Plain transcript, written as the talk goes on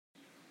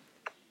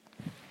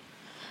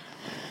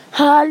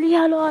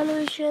Hallo,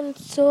 Hallöchen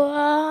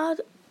zur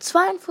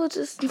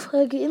 42.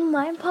 Folge in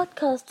meinem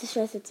Podcast. Ich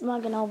weiß jetzt immer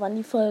genau,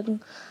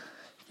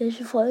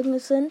 welche Folgen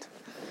es sind.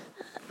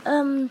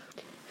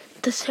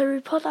 Das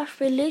Harry Potter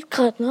Spiel lebt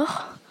gerade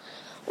noch.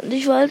 Und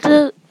ich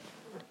wollte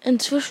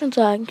inzwischen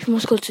sagen, ich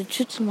muss kurz die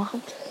Tür zu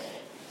machen.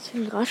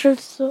 Deswegen raschelt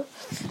es so.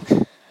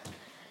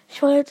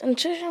 Ich wollte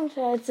inzwischen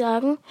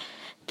sagen,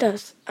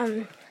 dass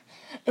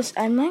es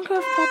einen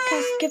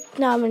Minecraft-Podcast gibt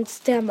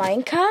namens der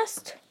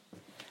Minecast.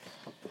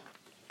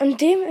 Und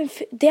den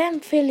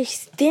empfehle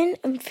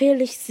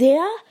ich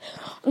sehr.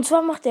 Und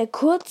zwar macht er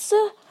kurze,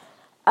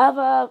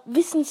 aber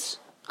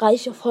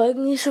wissensreiche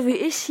Folgen. Nicht so wie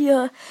ich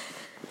hier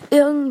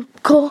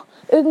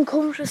irgendein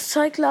komisches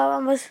Zeug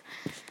labern, was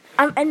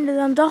am Ende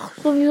dann doch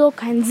sowieso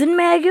keinen Sinn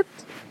mehr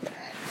ergibt.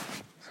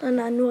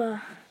 Sondern nur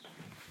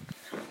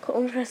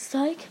komisches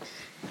Zeug.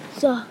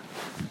 So,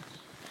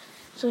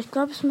 ich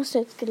glaube, es müsste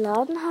jetzt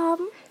geladen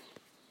haben.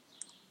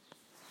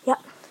 Ja,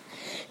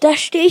 da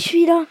stehe ich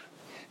wieder.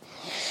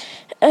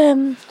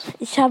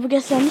 Ich habe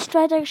gestern nicht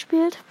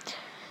weitergespielt.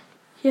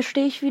 Hier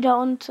stehe ich wieder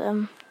und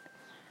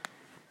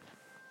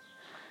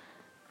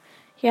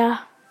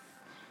ja,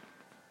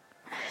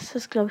 es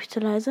ist, glaube ich, zu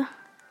leise.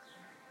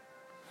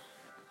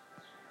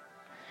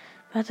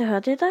 Warte,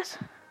 hört ihr das?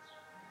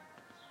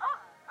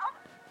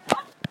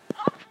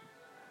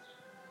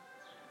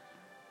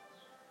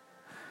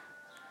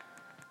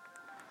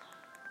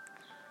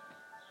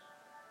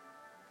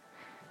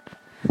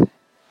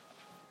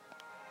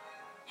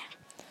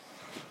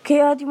 Okay,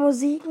 ja, die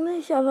Musik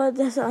nicht, aber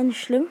das ist auch nicht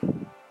schlimm.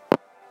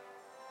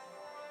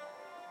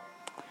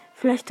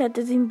 Vielleicht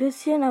hatte sie ein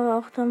bisschen, aber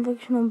auch dann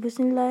wirklich nur ein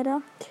bisschen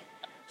leider.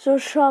 So,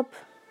 Shop.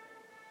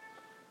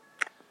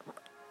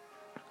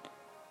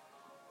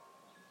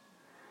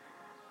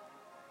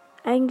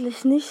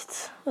 Eigentlich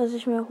nichts, was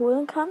ich mir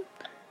holen kann.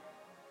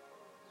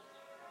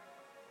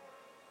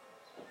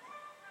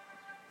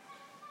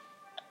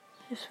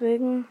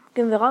 Deswegen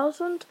gehen wir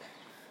raus und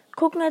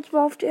gucken jetzt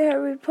mal auf die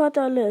Harry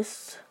Potter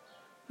List.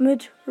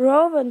 Mit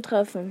Rowan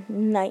treffen?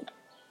 Nein.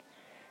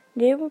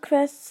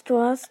 Nebenquests, du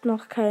hast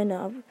noch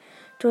keine.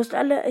 Du hast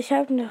alle, ich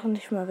habe noch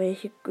nicht mal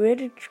welche.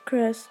 Quidditch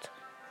Quest.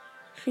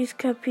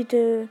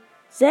 Schließkapitel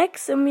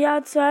 6 im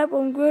Jahr 2,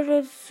 um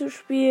Quidditch zu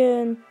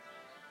spielen.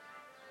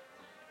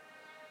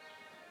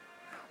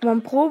 Um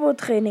am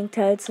Probetraining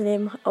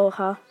teilzunehmen.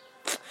 Oha.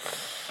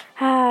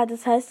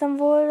 Das heißt dann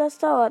wohl, das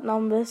dauert noch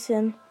ein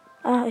bisschen.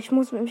 Ich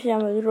muss mich ja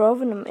mit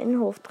Rowan im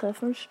Innenhof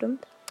treffen,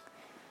 stimmt.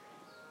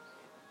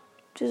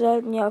 Sie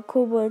sollten ja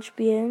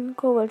Koboldstein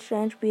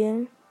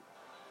spielen.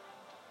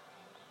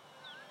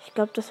 Ich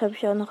glaube, das habe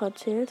ich auch noch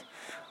erzählt.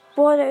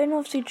 Boah, der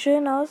Innenhof sieht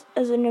schön aus.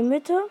 Also in der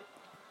Mitte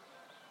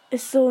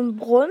ist so ein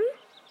Brunnen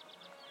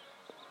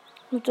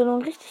mit so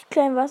einem richtig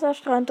kleinen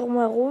Wasserstrahl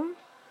drumherum.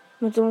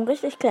 Und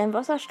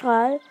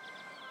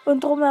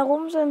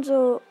drumherum sind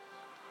so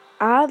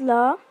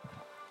Adler.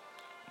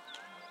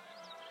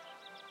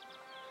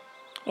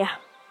 Ja,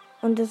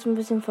 und das ist ein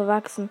bisschen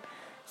verwachsen.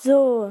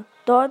 So,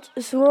 dort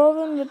ist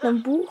Rowan mit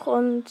einem Buch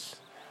und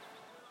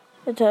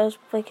der ist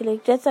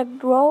weggelegt. Jetzt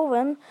sagt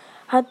Rowan,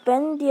 hat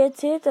Ben dir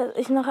erzählt, dass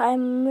ich nach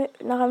einem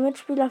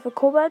Mitspieler für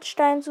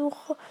Koboldstein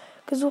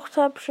gesucht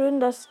habe.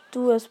 Schön, dass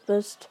du es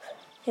bist.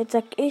 Jetzt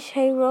sag ich,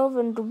 hey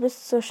Rowan, du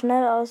bist so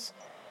schnell aus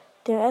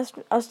der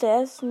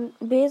ersten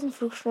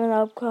Besenflugschnelle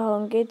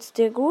abgehauen. Geht's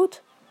dir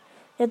gut?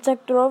 Jetzt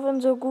sagt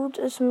Rowan, so gut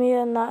es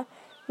mir nach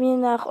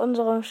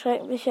unserer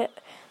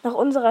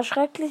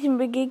schrecklichen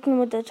Begegnung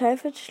mit der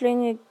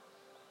Teufelsschlinge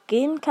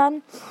gehen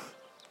kann.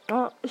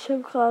 Oh, ich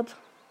habe gerade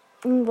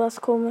irgendwas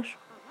komisch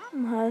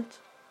im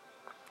Hals.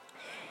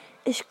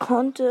 Ich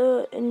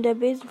konnte in der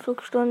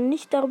Besenflugstunde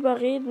nicht darüber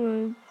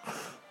reden.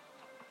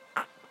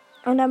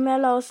 Und der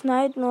Merlaus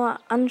Neid nur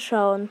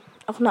anschauen.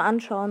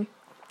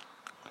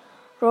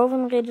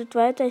 Rowan redet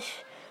weiter.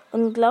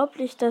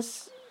 Unglaublich,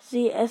 dass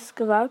sie es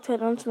gewagt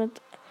hat, uns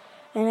mit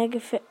einer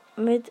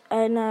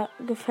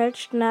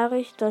gefälschten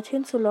Nachricht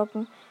dorthin zu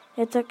locken.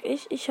 Jetzt sag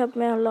ich habe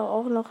Merlau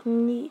auch noch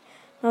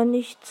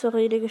nicht zur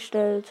Rede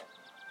gestellt.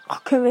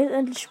 Können wir jetzt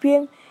endlich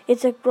spielen?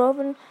 Jetzt sagt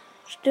Rowan,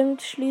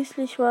 stimmt,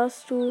 schließlich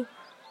warst du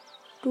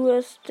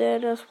es, der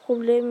das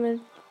Problem mit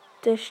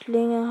der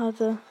Schlinge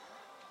hatte.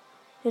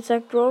 Jetzt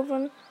sagt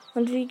Rowan,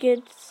 und wie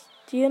geht's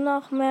dir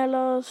nach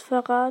Merlaus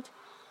Verrat?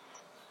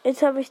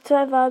 Jetzt habe ich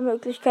 2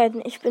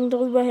 Wahlmöglichkeiten. Ich bin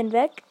drüber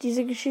hinweg.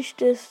 Diese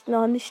Geschichte ist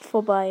noch nicht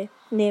vorbei.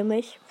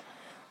 Nämlich,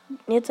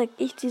 jetzt sag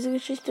ich, diese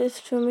Geschichte ist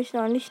für mich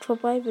noch nicht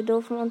vorbei. Wir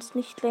dürfen uns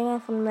nicht länger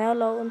von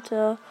Merlau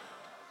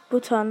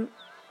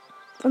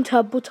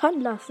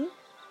unterbuttern lassen.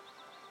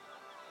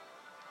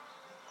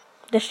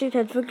 Da steht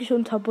halt wirklich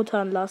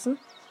unterbuttern lassen.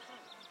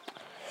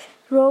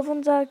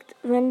 Rowan sagt,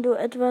 wenn du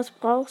etwas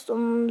brauchst,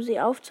 um sie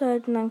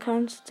aufzuhalten, dann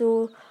kannst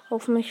du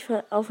dich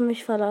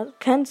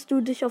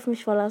auf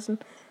mich verlassen.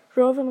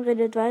 Rowan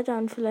redet weiter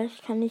und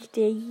vielleicht kann ich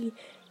dir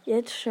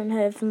jetzt schon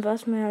helfen,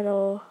 was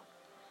Merlau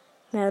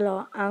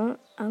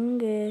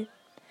angeht.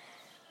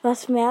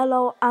 Was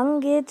Merlau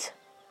angeht.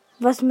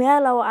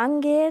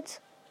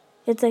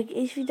 Jetzt sag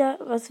ich wieder,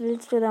 was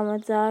willst du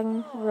damit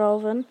sagen,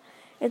 Rowan?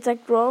 Jetzt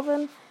sagt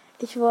Rowan,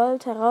 Ich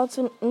wollte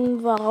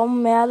herausfinden,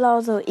 warum Merlau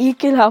so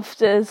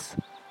ekelhaft ist.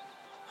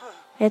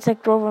 Jetzt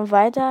sagt Rowan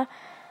weiter.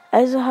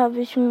 Also habe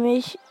ich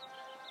mich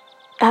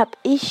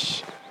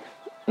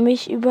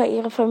über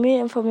ihre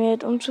Familie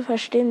informiert, um zu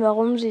verstehen,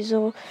 warum sie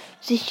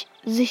sich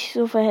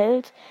so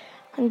verhält.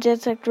 Und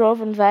jetzt sagt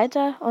Rowan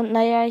weiter. Und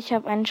naja, ich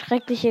habe ein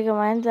schreckliches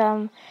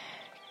gemeinsames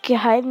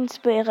Geheimnis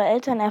bei ihren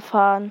Eltern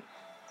erfahren.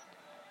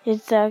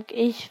 Jetzt sag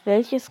ich,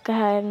 welches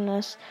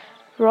Geheimnis?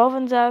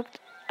 Rowan sagt,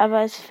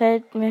 aber es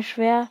fällt mir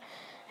schwer,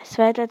 es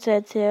weiter zu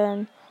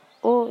erzählen.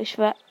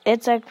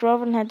 Jetzt sagt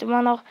Rowan halt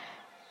immer noch,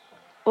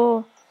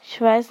 ich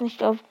weiß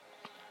nicht, ob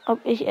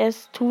ich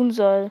es tun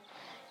soll.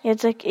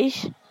 Jetzt sag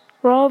ich,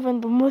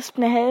 Rowan, du musst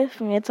mir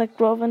helfen. Jetzt sagt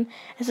Rowan,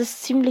 es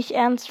ist ziemlich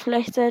ernst,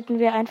 vielleicht sollten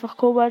wir einfach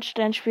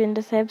Koboldstein spielen,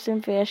 deshalb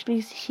sind wir ja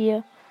schließlich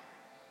hier.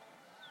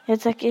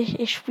 Jetzt sag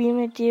ich spiele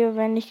mit dir,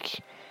 wenn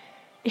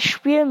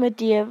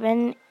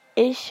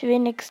ich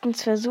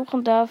wenigstens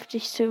versuchen darf,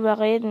 dich zu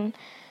überreden,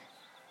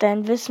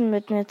 dein Wissen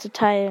mit mir zu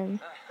teilen.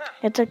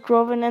 Jetzt hat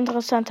Rowan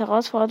interessante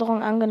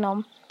Herausforderung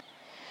angenommen.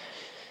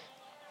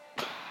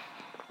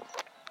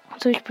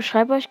 So, ich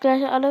beschreibe euch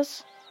gleich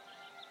alles.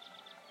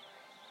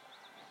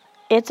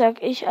 Jetzt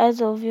sag ich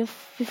also, wie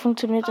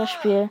funktioniert das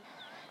Spiel?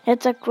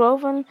 Jetzt sagt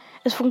Rowan,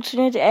 es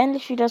funktioniert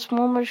ähnlich wie das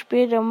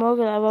Murmelspiel der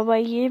Murgel, aber bei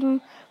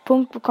jedem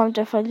Punkt bekommt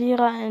der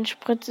Verlierer einen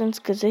Spritz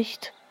ins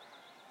Gesicht.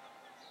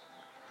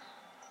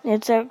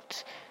 Jetzt sag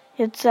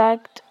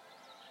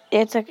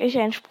ich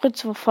ein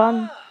Spritz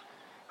wovon?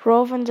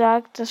 Rowan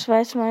sagt, das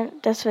weiß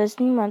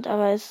niemand,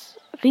 aber es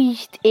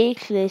riecht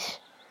eklig.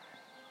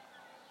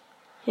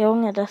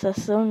 Junge, das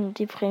ist so ein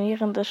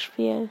deprimierendes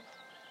Spiel.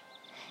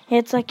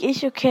 Jetzt sag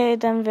ich, okay,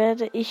 dann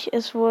werde ich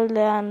es wohl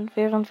lernen,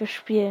 während wir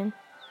spielen.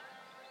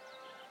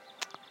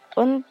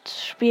 Und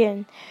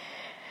spielen.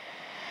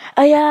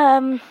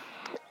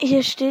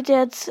 Hier steht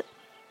jetzt,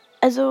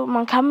 also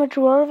man kann mit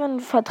Rowan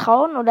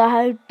vertrauen oder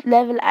halt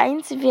Level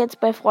 1, wie jetzt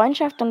bei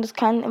Freundschaft, und es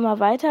kann immer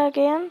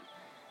weitergehen.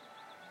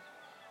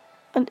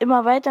 Und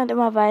immer weiter und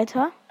immer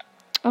weiter.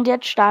 Und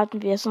jetzt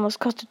starten wir es und es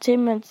kostet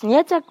 10 Münzen.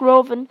 Jetzt sagt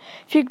Rowan,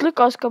 viel Glück,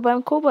 Oskar,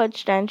 beim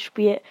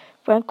Koboldstein-Spiel.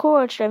 Beim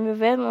Koboldstein, wir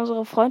werden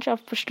unsere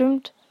Freundschaft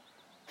bestimmt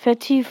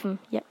vertiefen.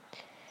 Ja.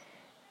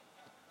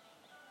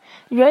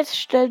 Jetzt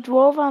stellt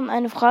Rowan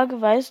eine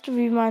Frage, weißt du,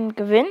 wie man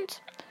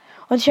gewinnt?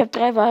 Und ich habe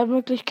 3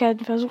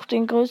 Wahlmöglichkeiten. Versuch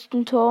den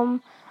größten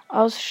Turm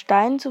aus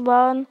Stein zu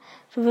bauen.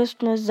 Du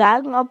wirst mir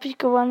sagen, ob ich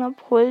gewonnen habe.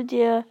 Hol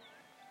dir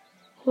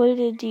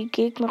die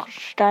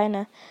gegnerischen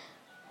Steine.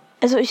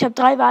 Also ich habe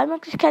 3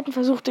 Wahlmöglichkeiten.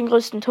 Versuch den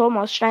größten Turm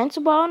aus Stein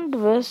zu bauen.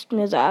 Du wirst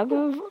mir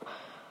sagen,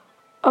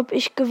 ob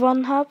ich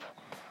gewonnen habe.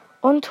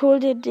 Und hol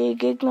dir die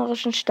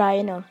gegnerischen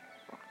Steine.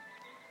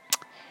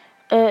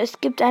 Es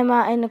gibt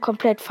einmal eine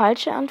komplett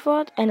falsche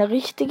Antwort, eine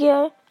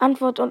richtige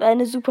Antwort und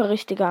eine super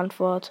richtige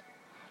Antwort.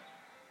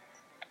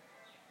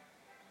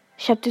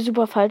 Ich habe die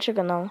super falsche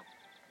genommen.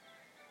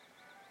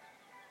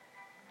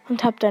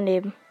 Und hab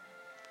daneben.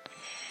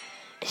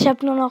 Ich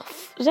habe nur noch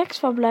 6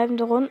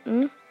 verbleibende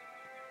Runden.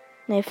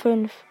 Ne,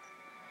 5.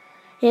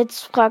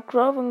 Jetzt fragt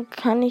Rowan,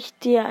 kann ich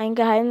dir ein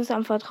Geheimnis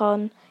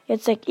anvertrauen?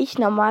 Jetzt sag ich,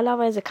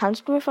 normalerweise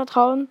kannst du mir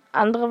vertrauen.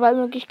 Andere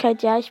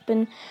Wahlmöglichkeit, ja, ich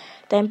bin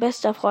dein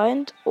bester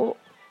Freund.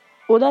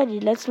 Oder die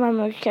letzte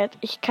Möglichkeit,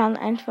 ich kann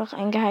einfach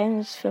ein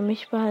Geheimnis für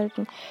mich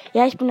behalten.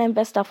 Ja, ich bin dein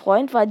bester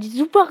Freund, war die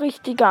super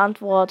richtige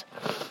Antwort.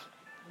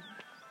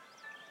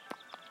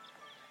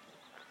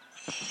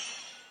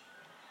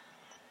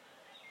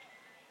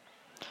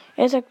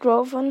 Jetzt sagt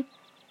Rowan,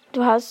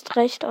 du hast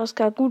recht,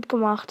 Oskar, gut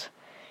gemacht.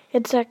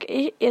 Jetzt sag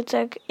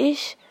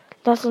ich,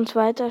 lass uns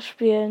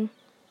weiterspielen.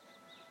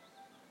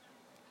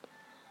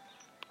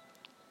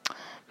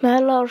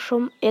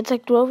 Jetzt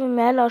sagt Rowan,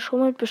 Merlau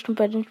schummelt bestimmt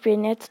bei den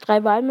Spielen. Jetzt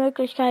 3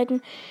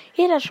 Wahlmöglichkeiten.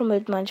 Jeder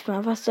schummelt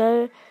manchmal.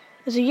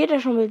 Jeder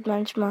schummelt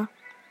manchmal.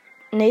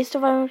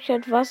 Nächste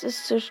Wahlmöglichkeit, was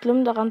ist so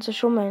schlimm daran zu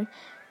schummeln?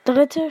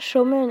 3.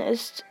 Schummeln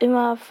ist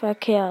immer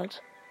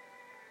verkehrt.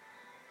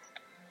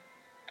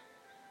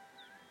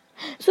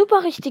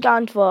 Super richtige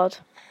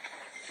Antwort.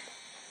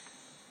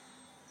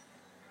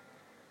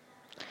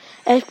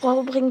 Ich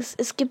brauche übrigens,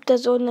 es gibt da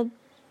so eine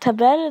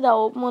Tabelle da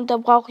oben und da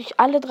brauche ich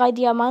alle 3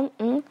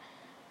 Diamanten.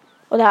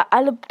 Oder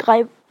alle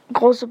 3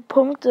 große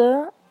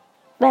Punkte,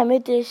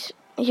 damit ich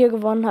hier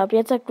gewonnen habe.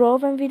 Jetzt sagt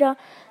Rowan wieder,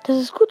 das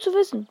ist gut zu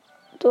wissen.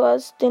 Du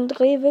hast den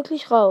Dreh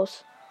wirklich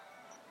raus.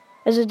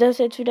 Also das ist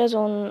jetzt wieder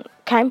so ein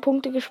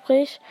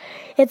Kein-Punkte-Gespräch.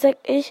 Jetzt sag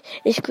ich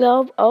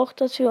glaube auch,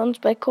 dass wir uns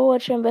bei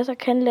Koboldstein besser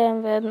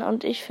kennenlernen werden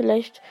und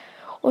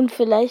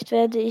vielleicht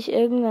werde ich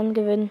irgendwann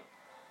gewinnen.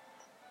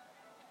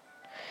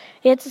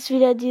 Jetzt ist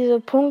wieder diese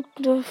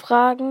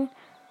Punktfragen.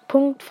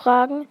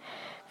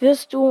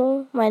 Wirst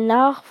du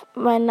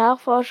meinen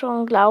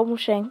Nachforschungen Glauben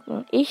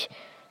schenken?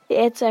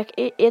 Jetzt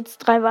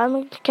 3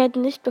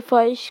 Wahlmöglichkeiten nicht,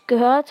 bevor ich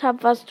gehört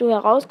habe, was du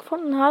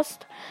herausgefunden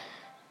hast.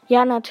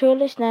 Ja,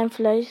 natürlich. Nein,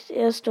 vielleicht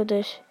irrst du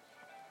dich.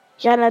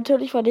 Ja,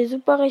 natürlich war die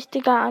super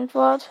richtige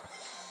Antwort.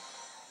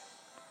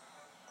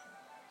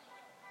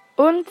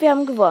 Und wir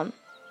haben gewonnen.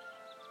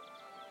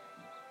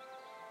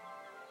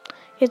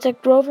 Jetzt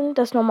sagt Rowan,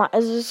 das normal,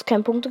 also es ist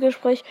kein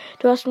Punktegespräch.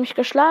 Du hast mich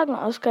geschlagen,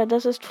 Oscar.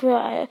 Das ist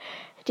für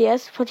die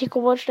erste Partie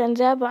Koboldstein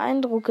sehr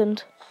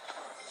beeindruckend.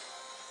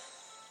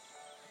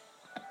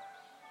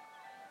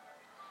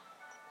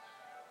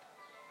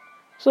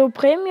 So,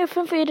 Prämie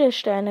 5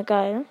 Edelsteine,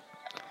 geil.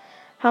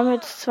 Haben wir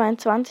jetzt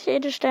 22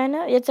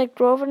 Edelsteine. Jetzt sagt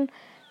Rowan,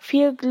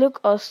 viel Glück,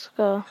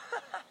 Oscar.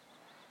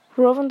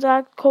 Rowan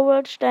sagt,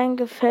 Koboldstein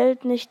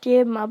gefällt nicht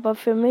jedem, aber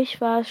für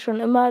mich war es schon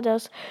immer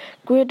das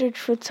Quidditch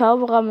für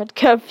Zauberer mit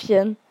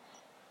Köpfchen.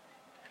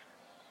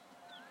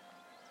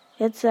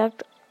 Jetzt sag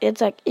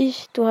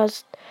ich,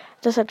 das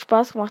hat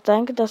Spaß gemacht.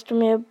 Danke, dass du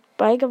mir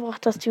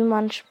beigebracht hast, wie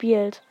man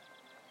spielt.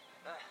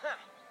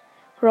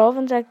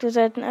 Rowan sagt, wir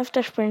sollten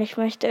öfter spielen. Ich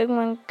möchte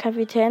irgendwann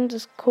Kapitän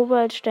des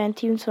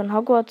Koboldstein-Teams von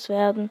Hogwarts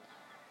werden.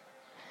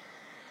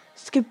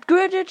 Es gibt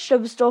Quidditch, da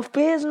bist du auf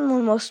Besen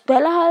und musst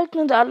Bälle halten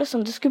und alles.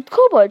 Und es gibt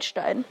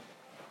Koboldstein.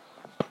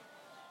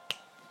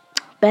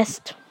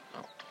 Best.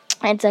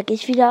 Jetzt sag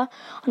ich wieder.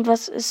 Und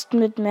was ist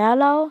mit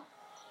Merlau?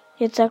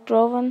 Jetzt sagt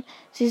Rowan,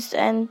 sie ist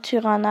ein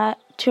Tyrannen.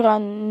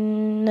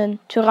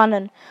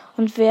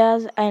 Und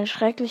wäre ein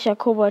schrecklicher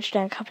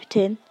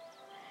Koboldstein-Kapitän.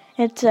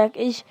 Jetzt sag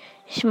ich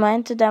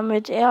meinte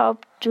damit eher,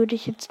 ob du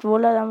dich jetzt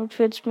wohler damit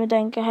fühlst, mir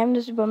dein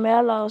Geheimnis über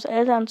Merlaus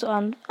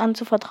Eltern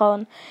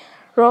anzuvertrauen.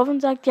 Rowan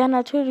sagt, ja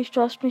natürlich,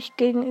 du hast mich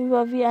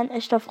gegenüber wie ein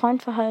echter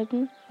Freund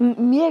verhalten.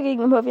 Mir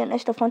gegenüber wie ein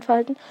echter Freund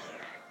verhalten.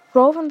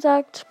 Rowan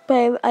sagt,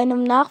 bei einer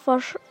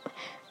Nachforschung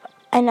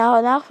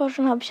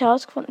habe ich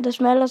herausgefunden,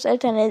 dass Merlaus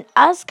Eltern in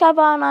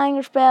Azkaban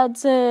eingesperrt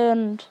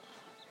sind.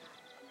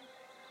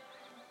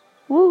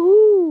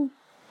 Wuhu!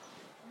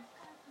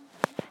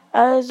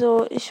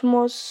 Also, ich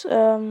muss,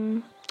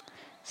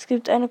 es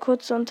gibt eine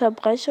kurze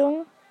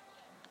Unterbrechung.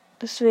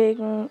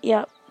 Deswegen,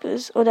 ja,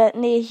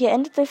 hier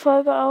endet die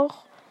Folge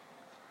auch.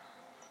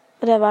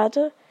 Oder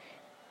warte.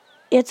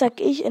 Jetzt sag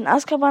ich, in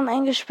Azkaban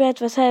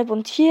eingesperrt, weshalb?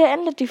 Und hier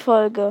endet die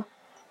Folge.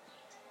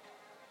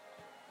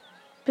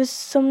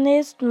 Bis zum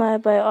nächsten Mal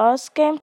bei Oz Game.